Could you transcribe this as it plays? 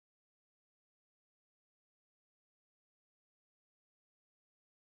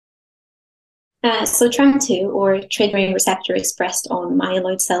So TREM2, or triggering receptor expressed on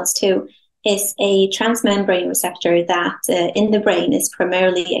myeloid cells too, is a transmembrane receptor that in the brain is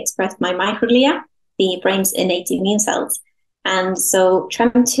primarily expressed by microglia, the brain's innate immune cells. And so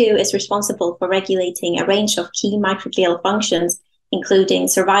TREM2 is responsible for regulating a range of key microglial functions, including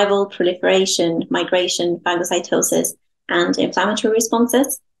survival, proliferation, migration, phagocytosis, and inflammatory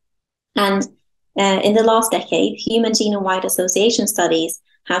responses. And in the last decade, human genome-wide association studies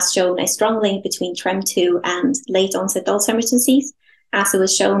has shown a strong link between TREM2 and late-onset Alzheimer's disease, as it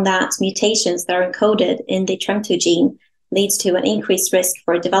was shown that mutations that are encoded in the TREM2 gene leads to an increased risk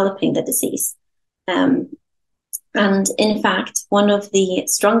for developing the disease. And in fact, one of the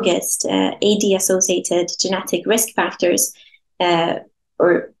strongest AD-associated genetic risk factors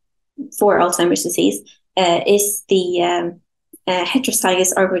or for Alzheimer's disease is the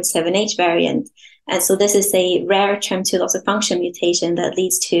heterozygous ARUK7H variant. And so this is a rare TREM2 loss of function mutation that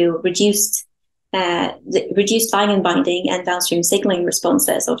leads to reduced ligand binding and downstream signaling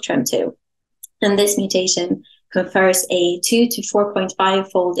responses of TREM2. And this mutation confers a 2 to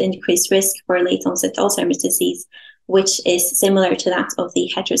 4.5-fold increased risk for late onset Alzheimer's disease, which is similar to that of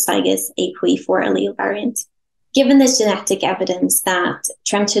the heterozygous APOE4 allele variant. Given this genetic evidence that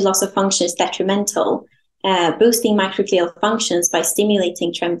TREM2 loss of function is detrimental, boosting microglial functions by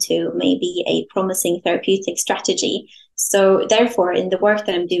stimulating TREM2 may be a promising therapeutic strategy. So therefore, in the work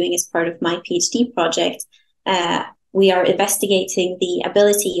that I'm doing as part of my PhD project, we are investigating the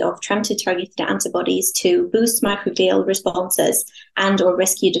ability of TREM2-targeted antibodies to boost microglial responses and or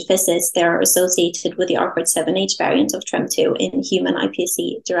rescue deficits that are associated with the ARUK7H variant of TREM2 in human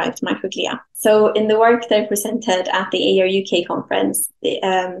iPSC-derived microglia. So in the work that I presented at the ARUK conference,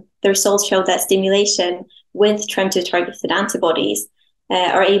 the results show that stimulation with TREM2-targeted antibodies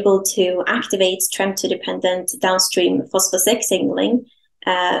are able to activate TREM2-dependent downstream phospho-Syk signaling.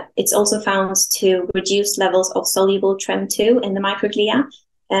 It's also found to reduce levels of soluble TREM2 in the microglia,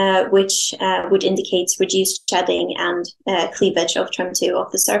 which would indicate reduced shedding and cleavage of TREM2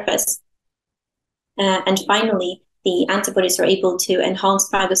 off the surface. And finally, the antibodies are able to enhance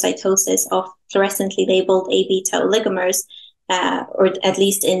phagocytosis of fluorescently labeled A-beta oligomers, or at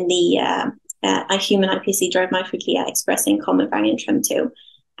least in the human iPSC-derived microglia expressing common variant TREM2.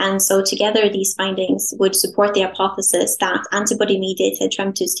 And so together, these findings would support the hypothesis that antibody-mediated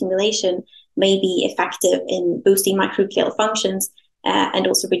TREM2 stimulation may be effective in boosting microglial functions and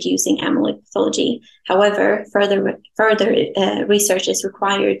also reducing amyloid pathology. However, further research is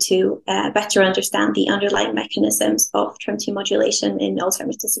required to better understand the underlying mechanisms of TREM2 modulation in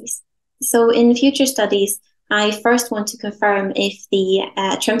Alzheimer's disease. So in future studies, I first want to confirm if the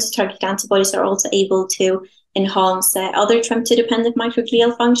TREM2-targeted antibodies are also able to enhance other TREM2-dependent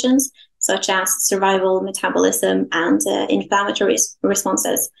microglial functions, such as survival, metabolism, and inflammatory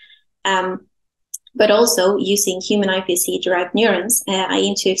responses. But also, using human iPSC-derived neurons, I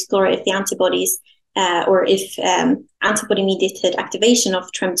aim to explore if the antibodies or if antibody-mediated activation of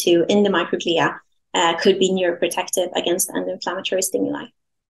TREM2 in the microglia could be neuroprotective against end-inflammatory stimuli.